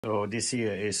So this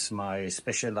here is my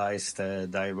Specialized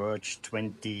Diverge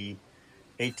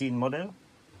 2018 model,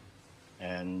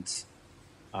 and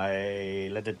I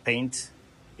let it paint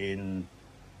in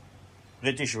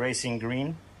British Racing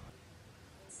Green.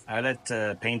 I let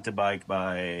paint the bike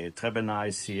by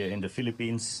Trebenice here in the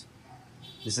Philippines.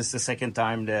 This is the second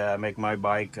time that I make my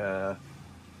bike, and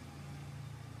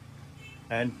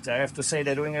I have to say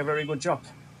they're doing a very good job.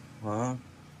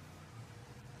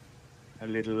 A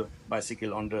little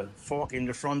bicycle on the fork in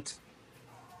the front.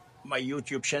 My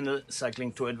YouTube channel,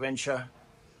 Cycling to Adventure,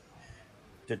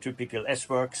 the typical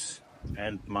S-Works,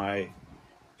 and my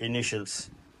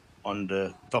initials on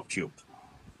the top tube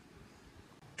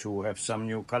to have some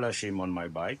new color scheme on my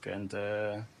bike. And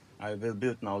I will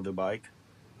build now the bike,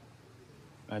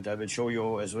 and I will show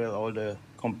you as well all the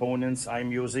components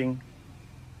I'm using,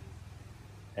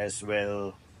 as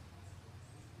well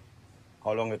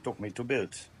how long it took me to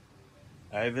build.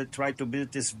 I will try to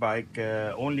build this bike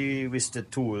only with the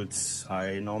tools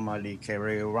I normally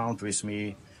carry around with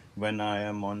me when I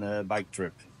am on a bike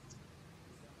trip.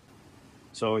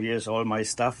 So here's all my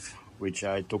stuff, which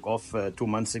I took off 2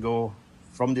 months ago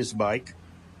from this bike,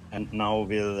 and now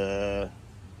will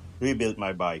rebuild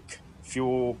my bike.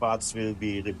 Few parts will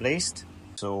be replaced.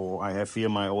 So I have here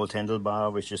my old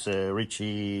handlebar, which is a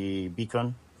Ritchie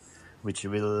beacon, which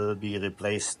will be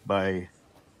replaced by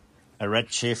a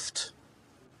Redshift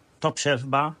top shelf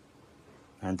bar.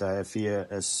 And I have here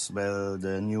as well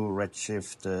the new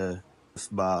Redshift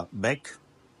bar back.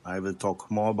 I will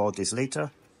talk more about this later.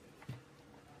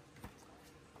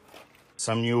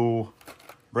 Some new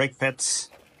brake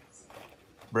pads.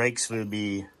 Brakes will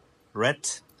be red.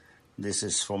 This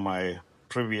is for my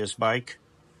previous bike,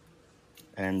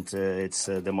 and it's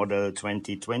the model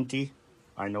 2020.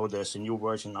 I know there's a new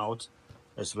version out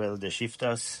as well. The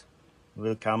shifters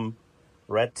will come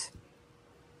red.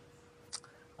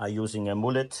 I'm using a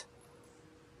Mullet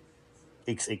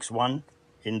XX1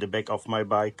 in the back of my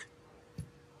bike.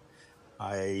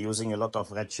 I'm using a lot of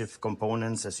Redshift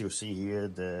components, as you see here,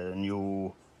 the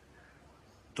new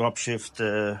drop shift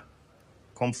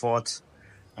comfort.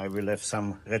 I will have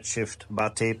some Redshift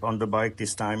bar tape on the bike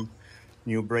this time,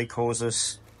 new brake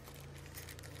hoses,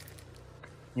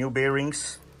 new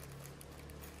bearings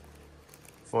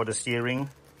for the steering.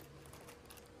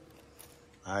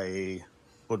 I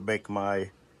put back my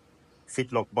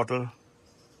fitlock bottle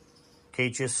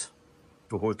cages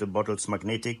to hold the bottles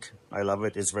magnetic. I love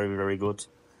it. It's very, very good.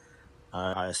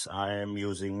 As I am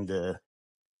using the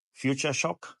Future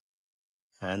Shock,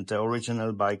 and the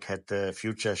original bike had the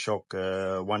Future Shock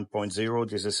 1.0.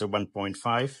 This is a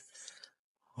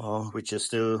 1.5, which is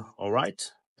still all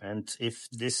right. And if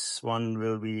this one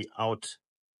will be out,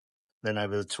 then I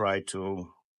will try to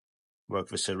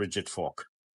work with a rigid fork.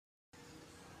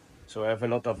 So I have a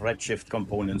lot of Redshift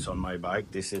components on my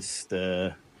bike. This is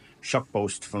the shock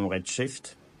post from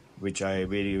Redshift, which I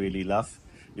really, really love.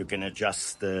 You can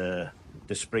adjust the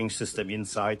spring system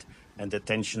inside and the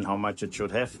tension, how much it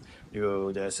should have.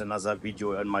 There's another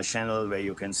video on my channel where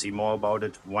you can see more about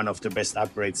it. One of the best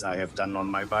upgrades I have done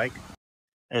on my bike.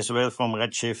 As well from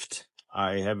Redshift,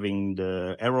 I having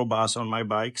the aero bars on my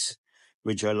bikes,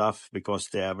 which I love because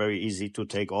they are very easy to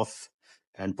take off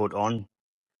and put on.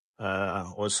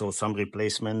 Also some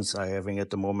replacements. I having at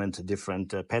the moment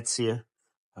different pads here.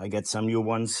 I get some new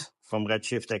ones from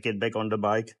Redshift. I get back on the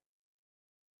bike.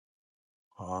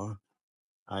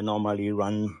 I normally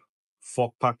run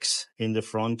fork pucks in the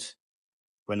front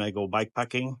when I go bike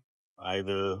packing. I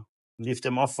will leave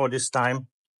them off for this time,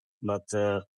 but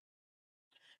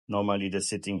normally they're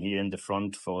sitting here in the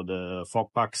front for the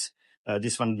fork pucks.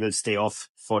 This one will stay off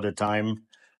for the time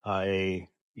I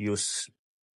use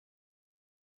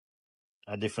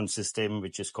a different system,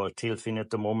 which is called tail fin at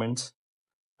the moment.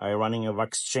 I'm running a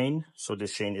wax chain, so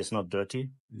this chain is not dirty.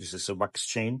 This is a wax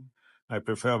chain. I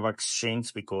prefer wax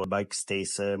chains because the bike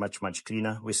stays much, much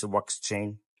cleaner with a wax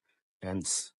chain and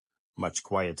much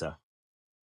quieter.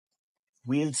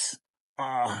 Wheels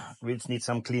need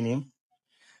some cleaning.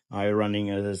 I'm running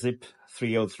a Zip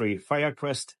 303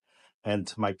 Firecrest,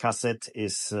 and my cassette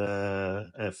is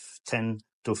F10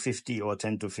 to 50 or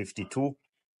 10 to 52.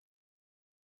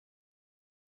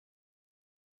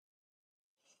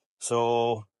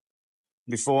 So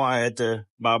before I had the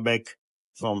bar back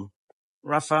from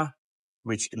Rafa,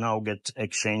 which now get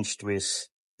exchanged with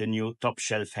the new top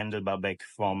shelf handlebar back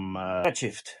from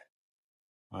Redshift.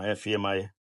 I have here my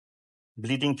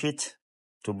bleeding kit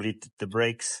to bleed the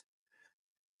brakes,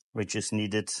 which is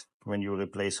needed when you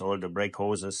replace all the brake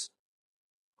hoses.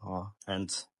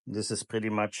 And this is pretty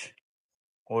much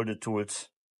all the tools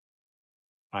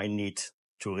I need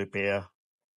to repair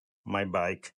my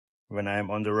bike when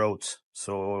I'm on the road.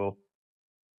 So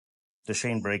the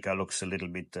chain breaker looks a little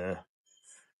bit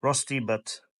rusty,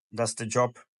 but does the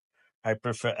job. I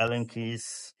prefer Allen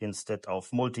keys instead of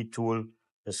multi-tool,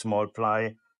 a small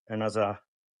ply, another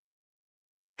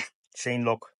chain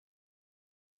lock,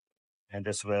 and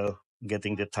as well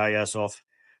getting the tires off.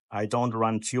 I don't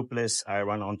run tubeless, I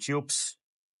run on tubes.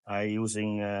 I'm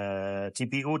using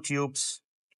TPU tubes.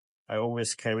 I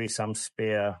always carry some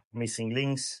spare missing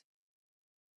links.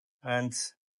 And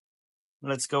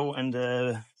let's go and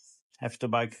have the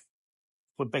bike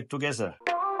put back together.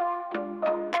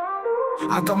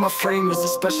 I got my frame as a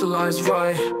specialized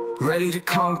ride, ready to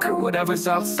conquer whatever's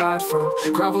outside. From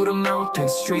gravel to mountain,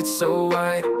 streets so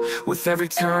wide, with every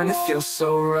turn it feels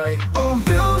so right. Oh, I'm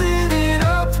building it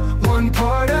up, one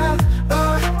part at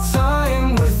a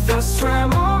time with the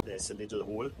SRAM. There's a little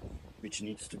hole which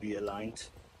needs to be aligned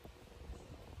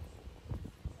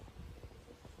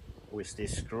with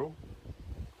this screw.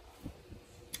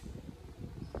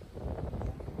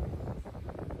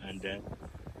 And then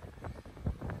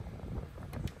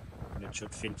it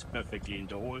should fit perfectly in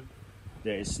the hole.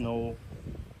 There is no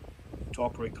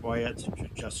torque required, you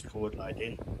just screw it right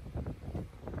in.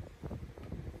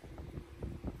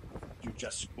 You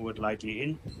just screw it lightly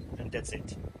in, and that's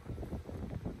it.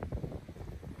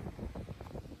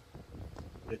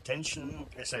 The tension,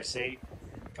 as I say,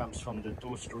 comes from the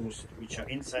two screws which are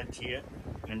inside here,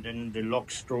 and then the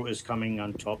lock screw is coming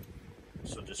on top,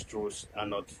 so the screws are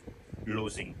not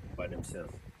losing by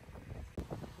themselves.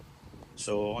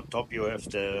 So on top you have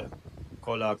the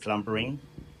collar clamp ring,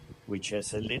 which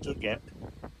has a little gap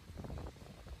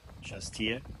just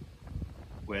here,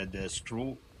 where the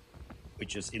screw,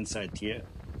 which is inside here,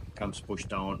 comes pushed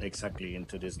down exactly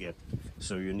into this gap.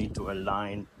 So you need to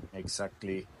align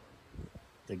exactly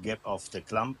the gap of the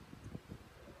clamp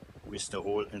with the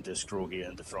hole in the screw here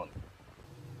in the front.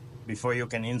 Before you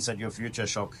can insert your future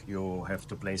shock, you have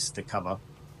to place the cover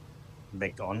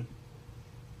back on,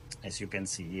 as you can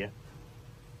see here.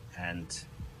 And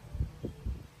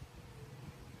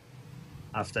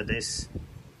after this,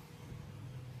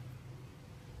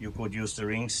 you could use the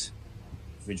rings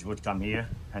which would come here,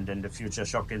 and then the future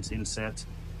shock is insert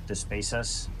the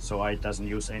spacers, so it doesn't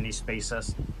use any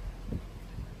spacers.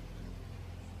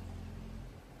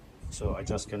 So I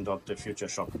just can drop the future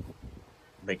shock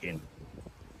back in.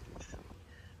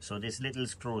 So these little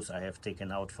screws I have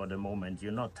taken out for the moment.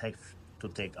 You not have to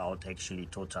take out actually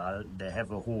total. They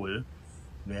have a hole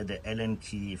where the Allen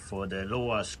key for the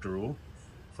lower screw,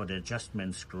 for the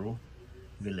adjustment screw,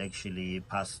 will actually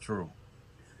pass through.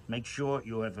 Make sure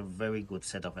you have a very good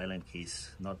set of Allen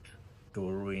keys, not to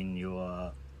ruin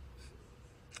your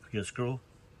screw,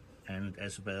 and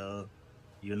as well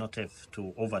you not have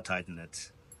to over tighten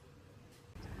it.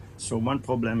 So one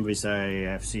problem which I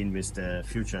have seen with the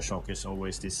future shock is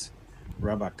always this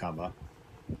rubber cover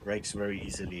breaks very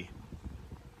easily,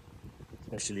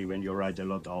 especially when you ride a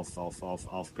lot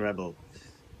of gravel.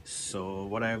 So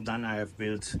what I have done, I have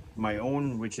built my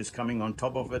own, which is coming on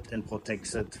top of it and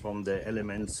protects it from the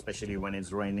elements, especially when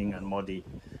it's raining and muddy,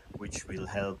 which will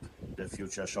help the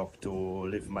future shock to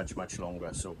live much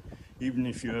longer. So even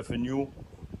if you have a new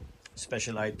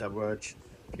Specialized Diverge,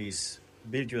 please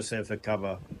build yourself a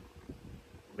cover,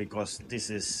 because this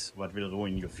is what will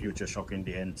ruin your future shock in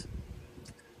the end.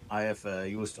 I have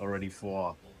used already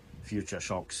 4 future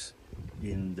shocks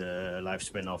in the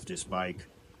lifespan of this bike.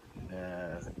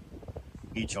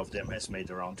 Each of them has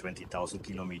made around 20,000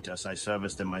 kilometers. I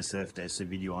serviced them myself. There's a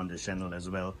video on the channel as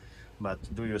well. But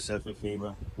do yourself a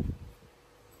favor.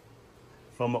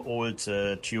 From an old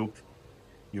tube,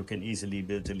 you can easily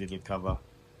build a little cover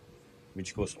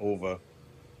which goes over.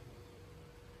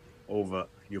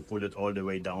 You pull it all the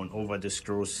way down over the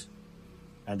screws,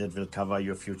 and it will cover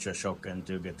your future shock, and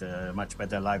you get a much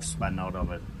better lifespan out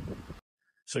of it.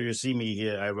 So you see me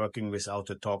here, I'm working without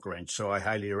a torque wrench, so I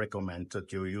highly recommend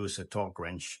that you use a torque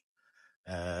wrench.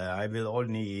 I will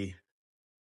only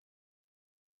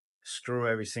screw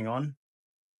everything on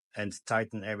and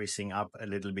tighten everything up a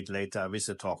little bit later with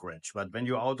a torque wrench. But when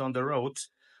you're out on the road,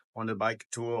 on a bike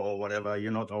tour or whatever, you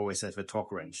not always have a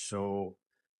torque wrench. So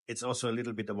it's also a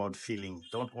little bit about feeling.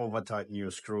 Don't over tighten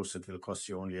your screws, it will cost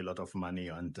you only a lot of money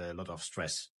and a lot of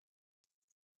stress.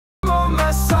 On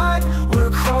my side,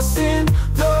 we're crossing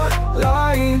the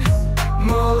line.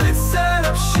 Mullet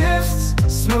setup shifts,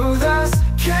 smooth as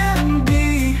can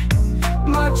be.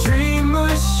 My dream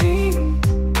machine,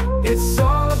 it's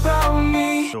all about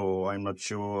me. So I'm not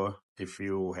sure if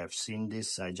you have seen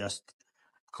this. I just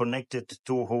connected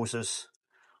 2 hoses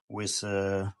with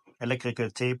electrical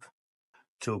tape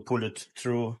to pull it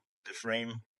through the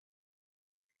frame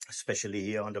especially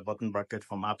here on the bottom bracket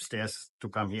from upstairs to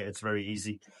come here. It's very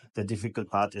easy. The difficult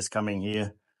part is coming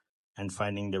here and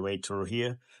finding the way through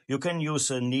here. You can use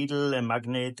a needle, a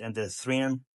magnet, and a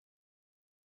thread,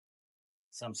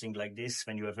 something like this.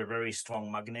 When you have a very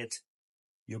strong magnet,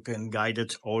 you can guide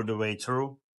it all the way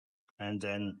through and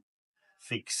then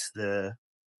fix the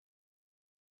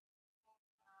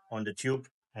on the tube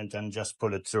and then just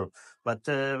pull it through. But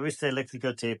with the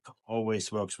electrical tape,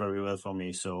 always works very well for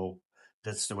me. So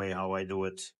that's the way how I do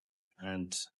it,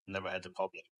 and never had a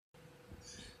problem.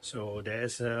 So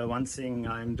there's one thing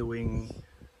I'm doing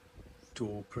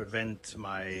to prevent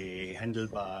my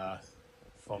handlebar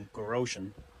from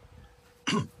corrosion.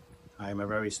 I'm a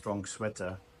very strong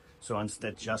sweater, so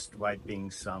instead just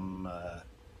wiping some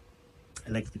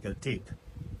electrical tape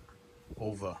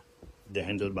over the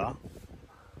handlebar,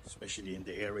 especially in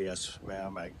the areas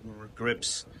where my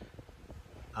grips,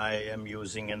 I am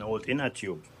using an old inner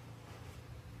tube,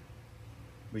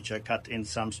 which I cut in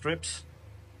some strips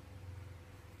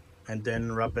and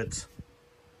then rub it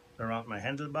around my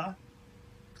handlebar.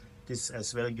 This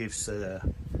as well gives a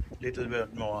little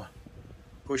bit more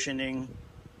cushioning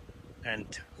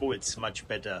and holds much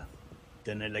better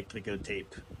than electrical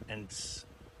tape, and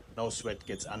no sweat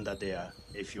gets under there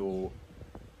if you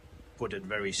put it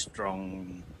very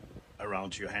strong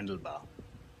around your handlebar.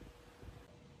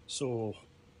 So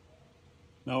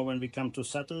now when we come to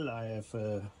saddle, I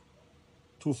have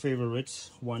two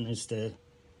favorites. One is the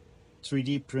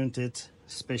 3D printed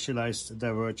Specialized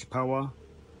Diverge Power,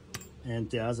 and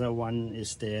the other one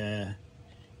is the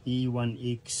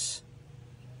E1X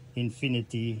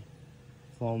Infinity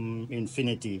from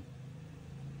Infinity.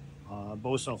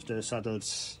 Both of the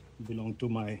saddles belong to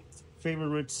my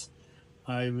favorites.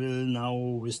 I will now,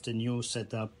 with the new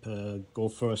setup, go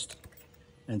first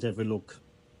and have a look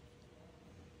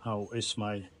how is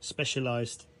my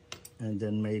Specialized, and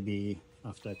then maybe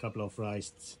after a couple of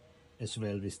rides as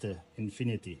well with the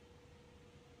Infinity.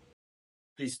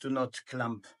 Please do not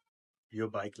clamp your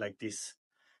bike like this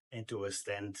into a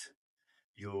stand.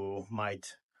 You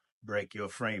might break your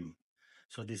frame.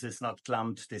 So this is not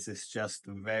clamped, this is just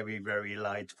very, very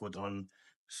light put on,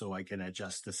 so I can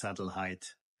adjust the saddle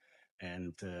height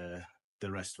and the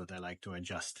rest what I like to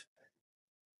adjust.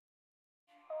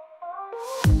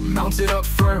 Mounted up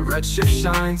front, redshift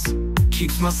shines,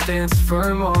 keeps my stance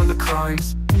firm on the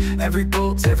climbs. Every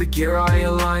bolt, every gear I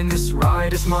align, this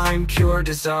ride is mine, pure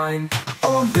design.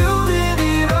 Oh, I'm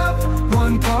building it up,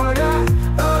 one part at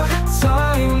a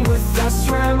time. With that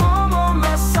SRAM on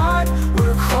my side,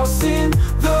 we're crossing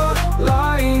the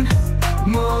line.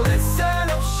 Mullet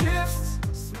setup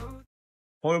shifts.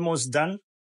 Almost done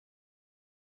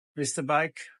with the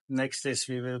bike. Next is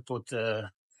we will put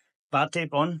bar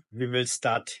tape on. We will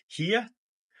start here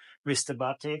with the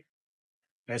bar tape,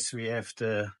 as we have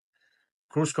the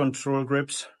cruise control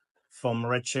grips from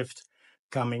Redshift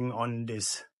coming on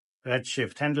this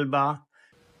Redshift handlebar.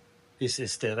 This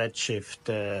is the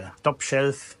Redshift top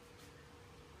shelf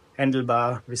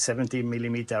handlebar with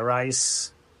 70mm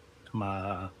rise.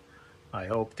 I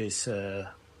hope this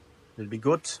will be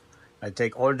good. I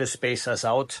take all the spacers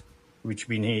out, which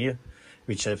been here,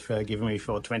 which have given me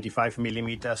for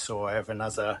 25mm, so I have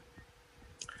another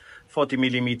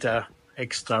 40mm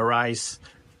extra rise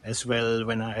as well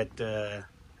when I had the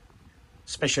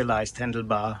Specialized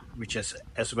handlebar, which has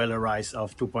as well a rise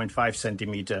of 2.5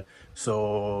 centimeter.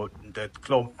 So the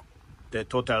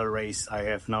total raise I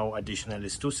have now additional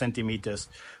is 2 centimeters,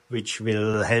 which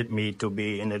will help me to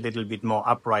be in a little bit more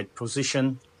upright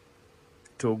position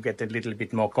to get a little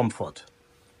bit more comfort.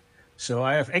 So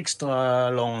I have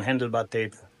extra long handlebar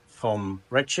tape from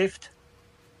Redshift,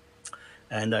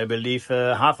 and I believe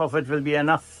half of it will be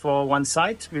enough for one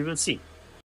side. We will see.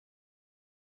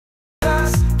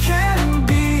 Can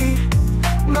be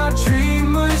my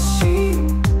dream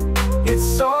machine.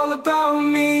 It's all about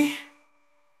me.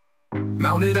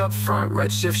 Mounted up front,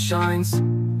 redshift shines,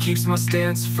 keeps my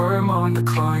stance firm on the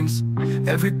climbs.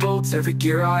 Every bolt, every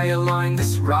gear I align,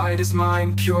 this ride is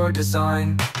mine, pure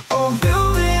design. Oh,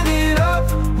 building it up,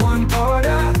 one part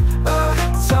at a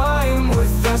time.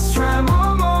 With that SRAM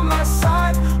on my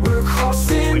side, we're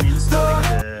crossing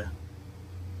the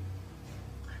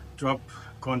drop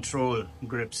control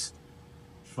grips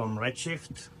from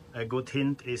Redshift. A good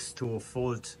hint is to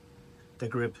fold the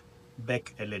grip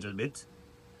back a little bit.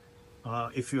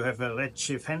 If you have a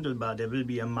Redshift handlebar, there will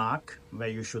be a mark where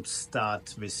you should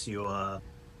start with your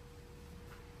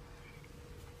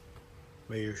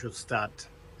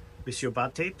bar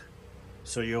tape.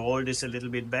 So you hold this a little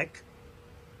bit back,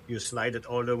 you slide it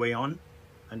all the way on,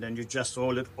 and then you just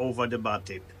roll it over the bar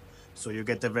tape. So you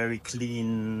get a very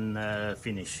clean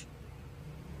finish.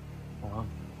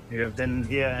 You have then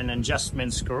here an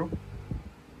adjustment screw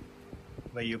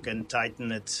where you can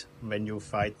tighten it when you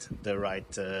find the right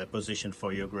position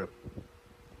for your grip.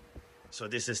 So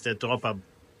this is the dropper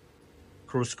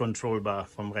cruise control bar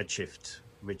from Redshift,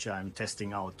 which I'm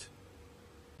testing out.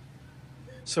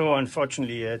 So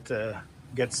unfortunately it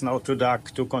gets now too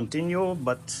dark to continue,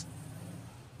 but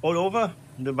all over,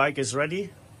 the bike is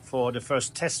ready for the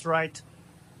first test ride,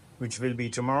 which will be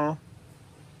tomorrow.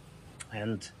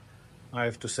 And I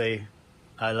have to say,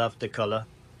 I love the color.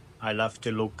 I love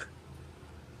the look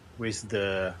with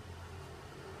the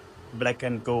black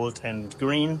and gold and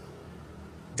green.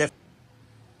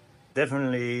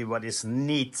 Definitely what is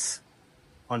neat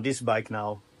on this bike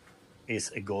now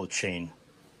is a gold chain.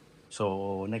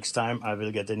 So next time I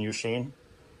will get a new chain.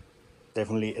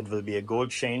 Definitely it will be a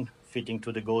gold chain fitting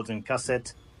to the golden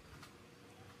cassette.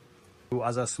 Two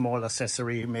other small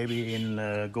accessory, maybe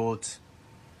in gold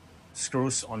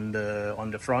screws on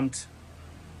the front.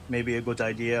 Maybe a good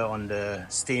idea on the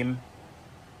stem.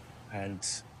 And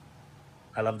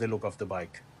I love the look of the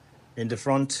bike. In the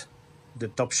front, the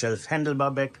top shelf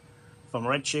handlebar back from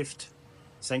Redshift.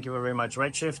 Thank you very much,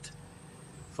 Redshift,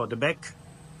 for the back.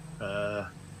 The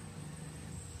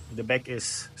back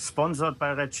is sponsored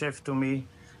by Redshift to me,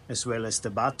 as well as the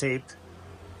bar tape.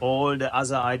 All the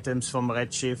other items from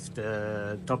Redshift,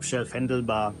 top shelf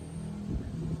handlebar,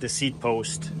 the seat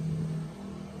post,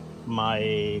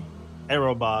 my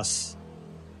aero bars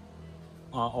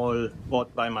are all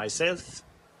bought by myself.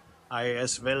 I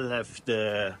as well have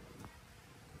the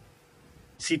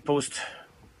seat post,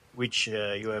 which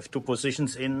you have two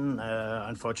positions in.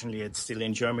 Unfortunately, it's still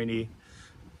in Germany.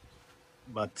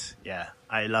 But yeah,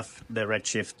 I love the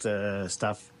Redshift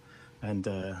stuff. And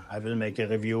I will make a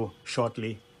review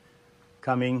shortly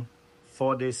coming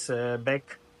for this bag.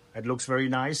 It looks very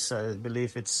nice. I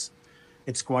believe it's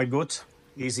quite good.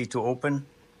 Easy to open,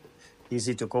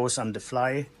 easy to close on the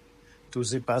fly. Two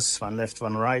zippers, one left,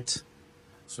 one right.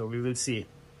 So we will see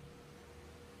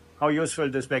how useful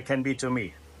this bag can be to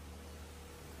me.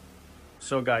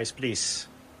 So guys, please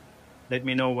let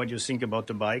me know what you think about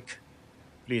the bike.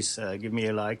 Please give me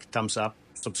a like, thumbs up,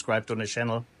 subscribe to the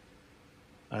channel,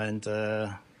 and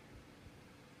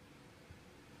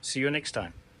see you next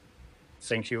time.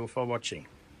 Thank you for watching.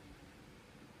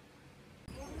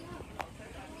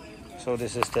 So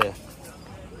this is the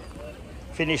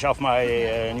finish of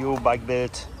my new bike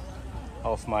build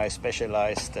of my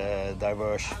Specialized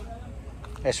Diverge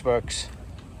S-Works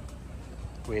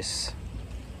with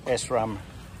SRAM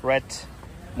red,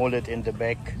 mullet in the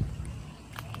back,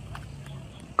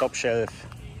 top shelf,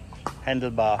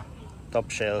 handlebar, top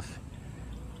shelf,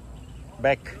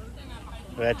 back,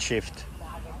 Redshift,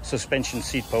 suspension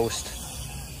seat post,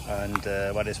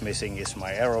 and what is missing is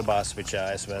my aero bars, which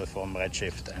are as well from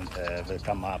Redshift and will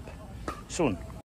come up soon.